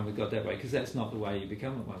become at one with God that way, because that's not the way you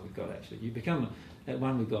become at one with God, actually. You become at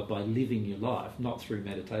one with God by living your life, not through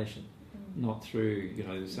meditation, not through, you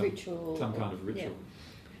know, some kind of ritual.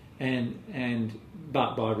 Yeah.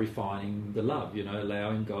 But by refining the love, you know,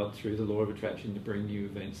 allowing God through the law of attraction to bring new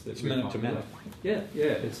events that refine minute to minute. Yeah.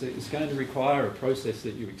 It's going to require a process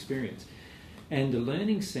that you experience. And the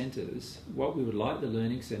learning centres, what we would like the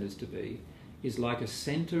learning centres to be, is like a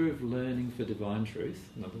centre of learning for divine truth,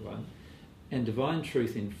 number 1, and divine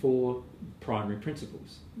truth in 4 primary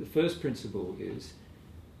principles. The first principle is,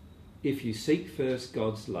 if you seek first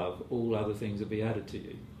God's love, all other things will be added to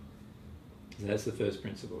you. So that's the first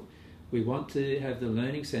principle. We want to have the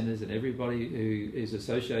learning centres, and everybody who is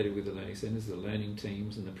associated with the learning centres, the learning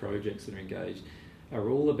teams and the projects that are engaged, are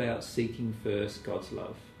all about seeking first God's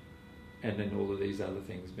love, and then all of these other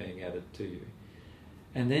things being added to you.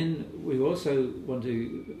 And then we also want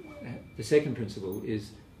to, the second principle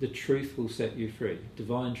is, the truth will set you free.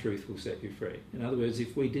 Divine truth will set you free. In other words,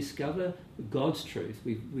 if we discover God's truth,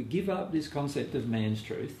 we give up this concept of man's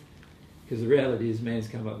truth, because the reality is man's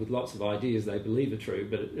come up with lots of ideas they believe are true,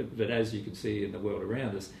 but as you can see in the world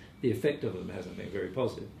around us, the effect of them hasn't been very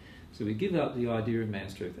positive. So we give up the idea of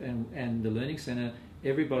man's truth, and the Learning Centre,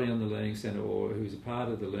 everybody on the Learning Centre or who's a part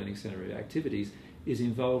of the Learning Centre activities is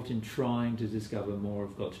involved in trying to discover more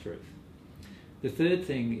of God's truth. The third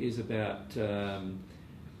thing is about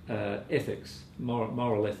ethics,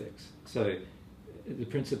 moral ethics. So the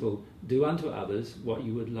principle, do unto others what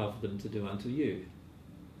you would love them to do unto you.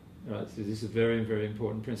 Right, so this is a very, very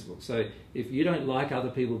important principle. So if you don't like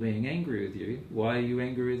other people being angry with you, why are you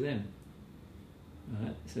angry with them?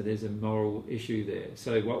 Right, so there's a moral issue there.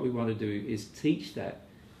 So what we want to do is teach that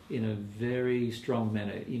in a very strong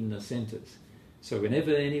manner in the centres. So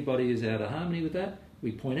whenever anybody is out of harmony with that,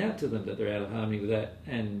 we point out to them that they're out of harmony with that,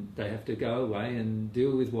 and they have to go away and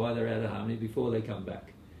deal with why they're out of harmony before they come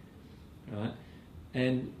back. Right?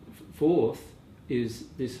 And fourth is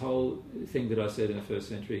this whole thing that I said in the first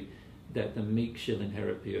century, that the meek shall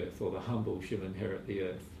inherit the earth, or the humble shall inherit the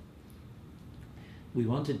earth. We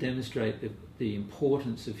want to demonstrate the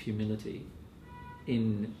importance of humility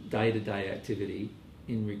in day-to-day activity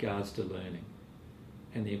in regards to learning,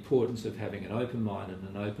 and the importance of having an open mind and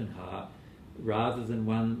an open heart, rather than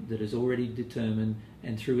one that is already determined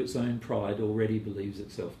and through its own pride already believes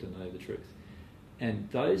itself to know the truth. And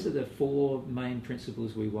those are the four main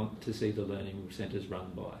principles we want to see the learning centres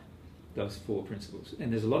run by, those four principles.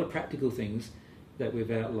 And there's a lot of practical things that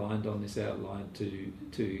we've outlined on this outline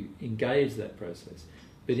to engage that process.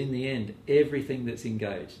 But in the end, everything that's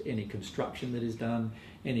engaged, any construction that is done,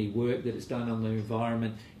 any work that is done on the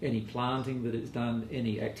environment, any planting that is done,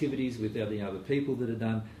 any activities with the other people that are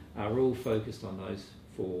done, are all focused on those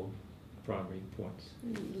four primary points.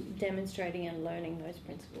 Demonstrating and learning those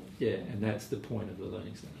principles. Yeah, and that's the point of the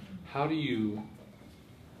learning centre. How do you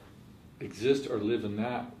exist or live in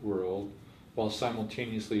that world while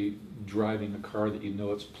simultaneously driving a car that you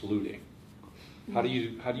know it's polluting? How do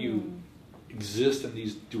you exist in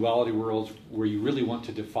these duality worlds where you really want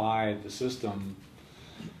to defy the system?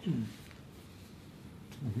 Mm-hmm.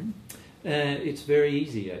 It's very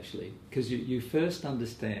easy, actually, because you first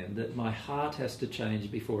understand that my heart has to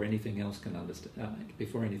change before anything else can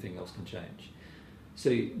before anything else can change.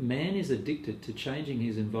 So man is addicted to changing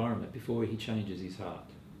his environment before he changes his heart.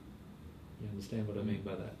 You understand what I mean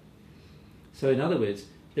by that? So in other words,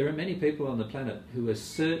 there are many people on the planet who are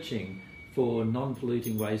searching for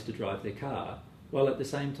non-polluting ways to drive their car, while at the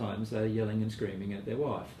same time they're yelling and screaming at their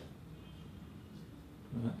wife.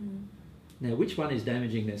 Right? Mm. Now, which one is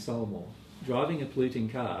damaging their soul more? Driving a polluting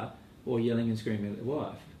car or yelling and screaming at their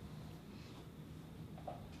wife?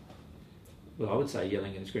 Well, I would say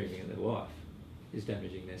yelling and screaming at their wife is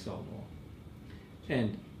damaging their soul more.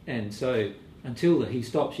 And so until he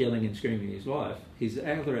stops yelling and screaming at his wife, his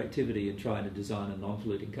other activity in trying to design a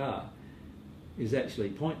non-polluting car is actually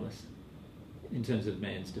pointless in terms of the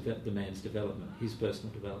man's development, his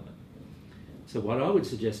personal development. So what I would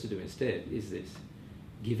suggest to do instead is this.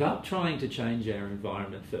 Give up trying to change our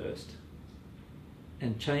environment first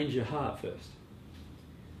and change your heart first.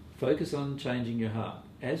 Focus on changing your heart.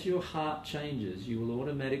 As your heart changes, you will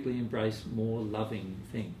automatically embrace more loving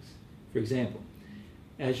things. For example,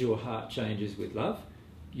 as your heart changes with love,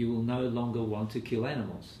 you will no longer want to kill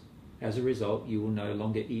animals. As a result, you will no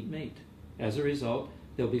longer eat meat. As a result,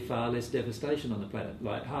 there'll be far less devastation on the planet.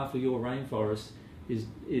 Like half of your rainforest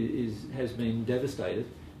has been devastated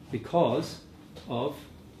because of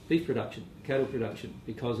beef production, cattle production,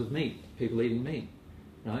 because of meat, people eating meat,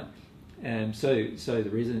 right? So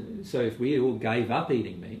if we all gave up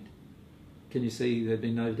eating meat, can you see there'd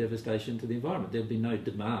be no devastation to the environment? There'd be no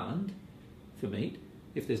demand for meat.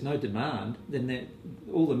 If there's no demand, then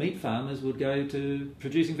all the meat farmers would go to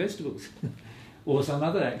producing vegetables or some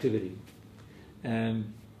other activity.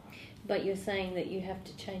 But you're saying that you have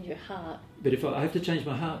to change your heart. But if I have to change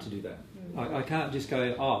my heart to do that. I can't just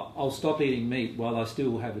go, I'll stop eating meat while I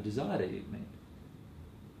still have a desire to eat meat.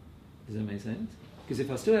 Does that make sense? Because if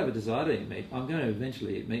I still have a desire to eat meat, I'm going to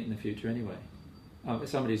eventually eat meat in the future anyway.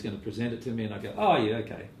 Somebody's going to present it to me and I go, oh yeah,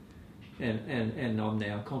 okay. And I'm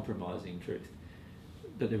now compromising truth.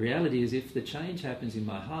 But the reality is if the change happens in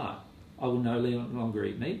my heart, I will no longer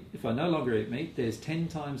eat meat. If I no longer eat meat, there's 10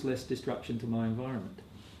 times less destruction to my environment,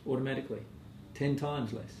 automatically. 10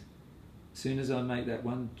 times less. As soon as I make that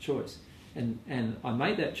one choice. And I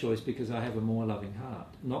make that choice because I have a more loving heart,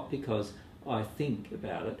 not because I think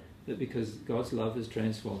about it, but because God's love has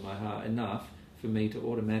transformed my heart enough for me to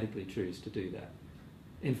automatically choose to do that.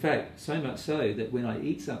 In fact, so much so that when I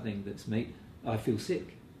eat something that's meat, I feel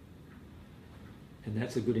sick. And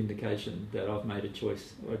that's a good indication that I've made a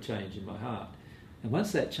choice or a change in my heart. And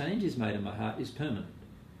once that change is made in my heart, it's permanent.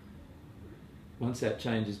 Once that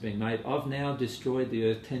change has been made, I've now destroyed the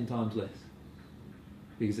earth 10 times less.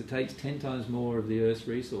 Because it takes 10 times more of the earth's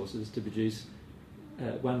resources to produce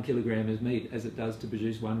 1 kilogram of meat as it does to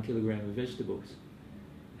produce 1 kilogram of vegetables.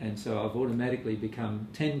 And so I've automatically become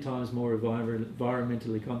 10 times more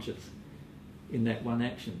environmentally conscious in that one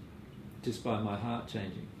action, just by my heart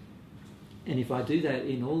changing. And if I do that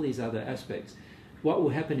in all these other aspects, what will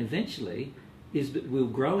happen eventually is that we'll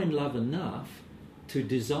grow in love enough to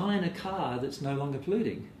design a car that's no longer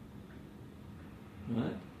polluting.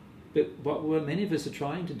 Right? But what many of us are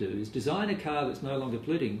trying to do is design a car that's no longer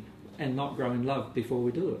polluting and not grow in love before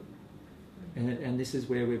we do it. And this is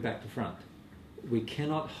where we're back to front. We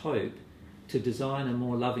cannot hope to design a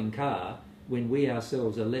more loving car when we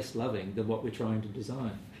ourselves are less loving than what we're trying to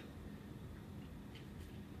design.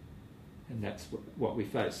 And that's what we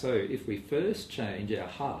face. So if we first change our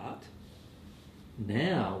heart,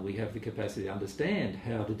 now we have the capacity to understand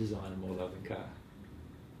how to design a more loving car.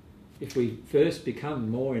 If we first become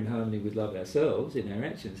more in harmony with love ourselves in our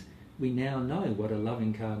actions, we now know what a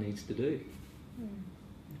loving car needs to do.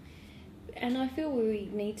 And I feel we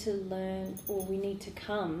need to learn, or we need to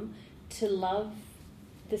come to love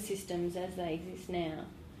the systems as they exist now.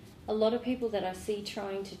 A lot of people that I see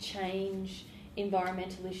trying to change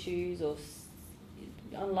environmental issues or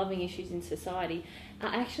unloving issues in society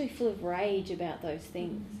are actually full of rage about those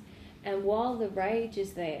things. And while the rage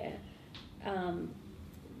is there,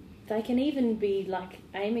 they can even be like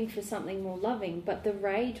aiming for something more loving, but the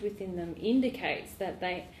rage within them indicates that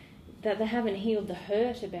they haven't healed the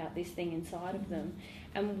hurt about this thing inside of them.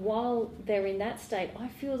 And while they're in that state, I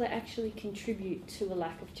feel they actually contribute to a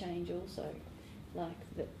lack of change also.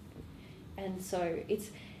 And so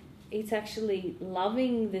it's actually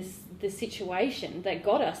loving the situation that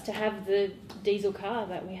got us to have the diesel car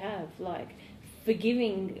that we have, like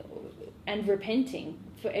forgiving and repenting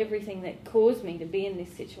for everything that caused me to be in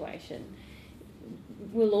this situation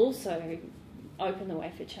will also open the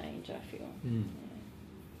way for change, I feel.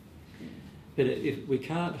 But if we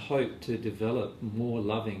can't hope to develop more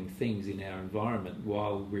loving things in our environment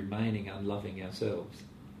while remaining unloving ourselves.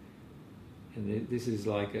 And this is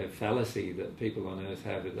like a fallacy that people on earth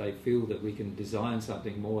have, that they feel that we can design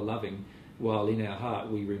something more loving while in our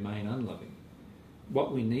heart we remain unloving.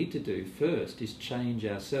 What we need to do first is change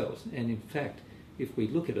ourselves. And in fact, if we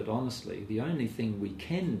look at it honestly, the only thing we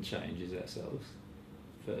can change is ourselves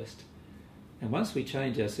first. And once we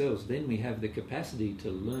change ourselves, then we have the capacity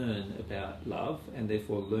to learn about love and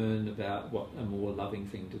therefore learn about what a more loving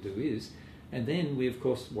thing to do is. And then we, of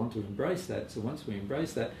course, want to embrace that. So once we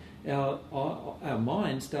embrace that, our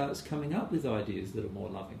mind starts coming up with ideas that are more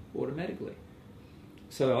loving automatically.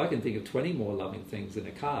 So I can think of 20 more loving things in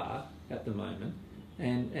a car at the moment,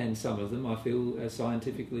 and some of them I feel are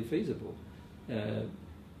scientifically feasible.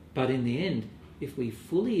 But in the end, if we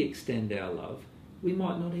fully extend our love, we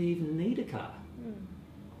might not even need a car.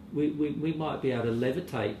 We might be able to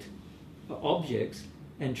levitate objects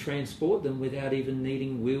and transport them without even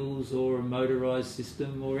needing wheels or a motorised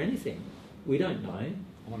system or anything. We don't know.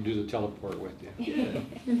 I want to do the teleport with you. Yeah.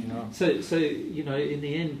 You know? So in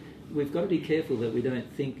the end, we've got to be careful that we don't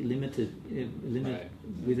think limit Right.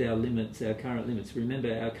 with our limits, our current limits.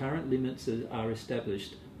 Remember, our current limits are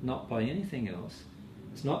established not by anything else.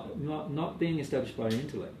 It's not being established by our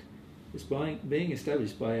intellect. It's being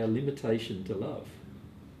established by our limitation to love.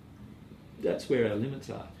 That's where our limits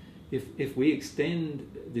are. If we extend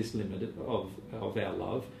this limit of our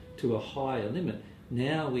love to a higher limit,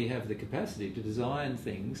 now we have the capacity to design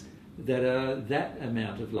things that are that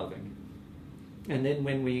amount of loving. And then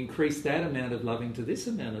when we increase that amount of loving to this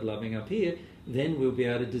amount of loving up here, then we'll be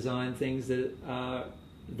able to design things that are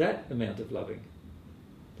that amount of loving.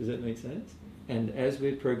 Does that make sense? And as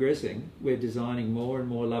we're progressing, we're designing more and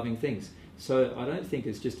more loving things. So I don't think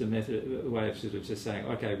it's just a way of sort of just saying,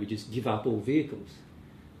 okay, we just give up all vehicles.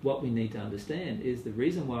 What we need to understand is the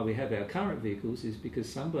reason why we have our current vehicles is because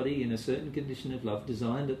somebody in a certain condition of love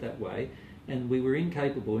designed it that way, and we were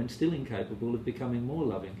incapable and still incapable of becoming more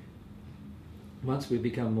loving. Once we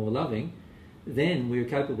become more loving, then we're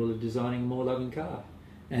capable of designing a more loving car,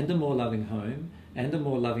 and a more loving home, and a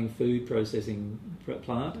more loving food processing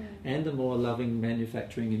plant, and a more loving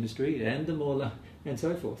manufacturing industry, and a more and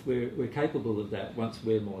so forth. We're capable of that once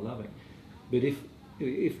we're more loving. But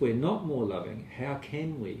if we're not more loving, how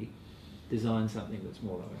can we design something that's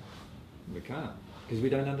more loving? We can't, because we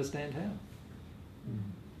don't understand how.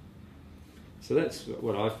 So that's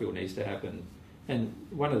what I feel needs to happen. And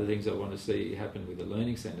one of the things I want to see happen with the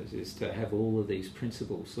learning centres is to have all of these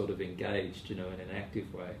principles sort of engaged, in an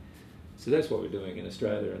active way. So that's what we're doing in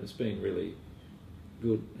Australia, and it's been really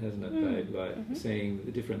good, hasn't it, Babe? Like seeing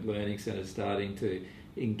the different learning centres starting to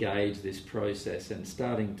engage this process and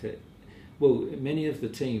starting to... Well, many of the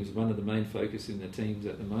teams, one of the main focus in the teams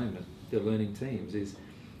at the moment, the learning teams, is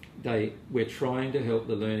we're trying to help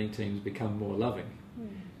the learning teams become more loving.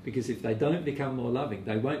 Because if they don't become more loving,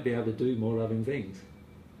 they won't be able to do more loving things.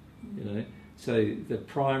 So the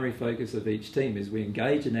primary focus of each team is we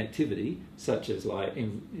engage in activity such as like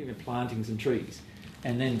in planting some trees,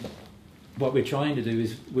 And then what we're trying to do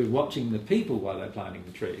is we're watching the people while they're planting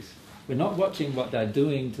the trees. We're not watching what they're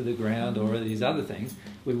doing to the ground or these other things.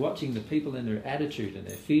 We're watching the people and their attitude and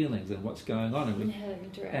their feelings and what's going on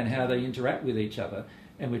and how they interact with each other.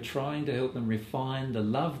 And we're trying to help them refine the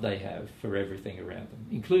love they have for everything around them,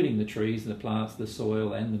 including the trees, the plants, the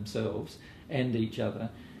soil and themselves and each other.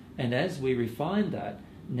 And as we refine that,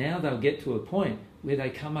 now they'll get to a point where they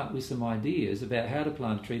come up with some ideas about how to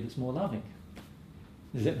plant a tree that's more loving.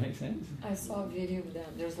 Does that make sense? I saw a video of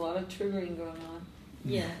that. There's a lot of triggering going on.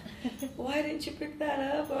 Yeah. Why didn't you pick that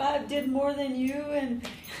up? Or I did more than you, and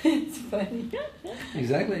it's funny.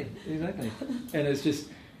 Exactly. And it's just,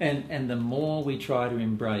 and the more we try to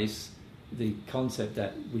embrace the concept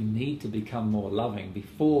that we need to become more loving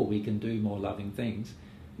before we can do more loving things,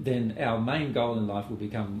 then our main goal in life will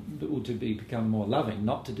become more loving,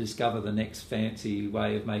 not to discover the next fancy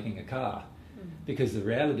way of making a car. Because the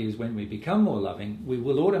reality is when we become more loving, we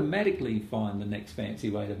will automatically find the next fancy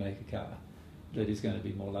way to make a car that is going to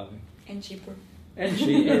be more loving. And cheaper. And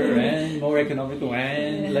cheaper and more economical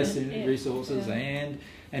and less resources and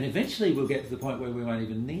eventually we'll get to the point where we won't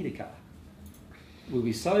even need a car. We'll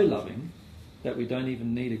be so loving that we don't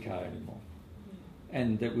even need a car anymore.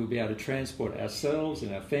 And that we'll be able to transport ourselves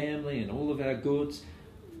and our family and all of our goods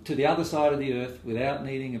to the other side of the earth without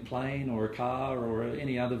needing a plane or a car or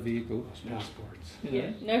any other vehicle. Passports.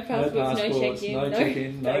 No passports, no check-in, no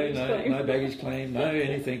check-in, no baggage claim, claim, no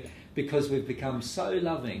anything, because we've become so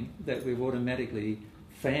loving that we've automatically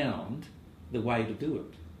found the way to do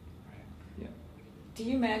it. Yeah. Do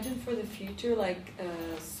you imagine for the future, like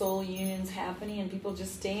soul unions happening and people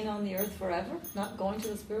just staying on the earth forever, not going to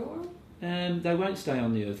the spirit world? They won't stay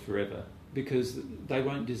on the earth forever because they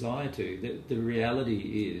won't desire to. The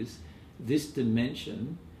reality is this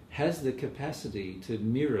dimension has the capacity to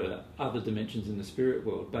mirror other dimensions in the spirit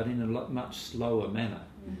world, but in a much slower manner.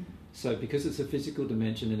 Mm-hmm. So because it's a physical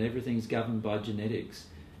dimension and everything's governed by genetics,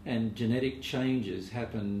 and genetic changes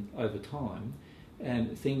happen over time,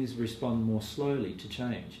 and things respond more slowly to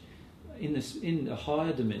change. In the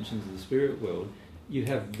higher dimensions of the spirit world, you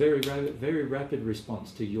have very rapid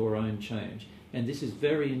response to your own change. And this is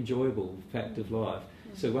very enjoyable fact of life.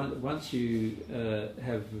 So once you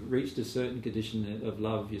have reached a certain condition of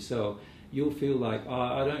love yourself, you'll feel like,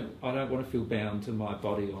 I don't want to feel bound to my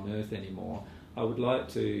body on earth anymore. I would like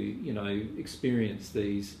to, experience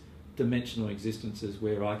these dimensional existences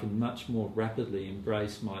where I can much more rapidly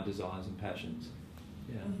embrace my desires and passions.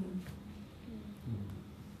 Yeah. Mm-hmm.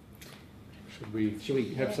 Should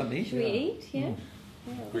we have something? Should we eat? Yeah.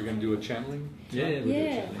 We're going to do a channeling?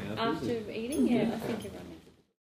 Yeah. After eating, I think you're right.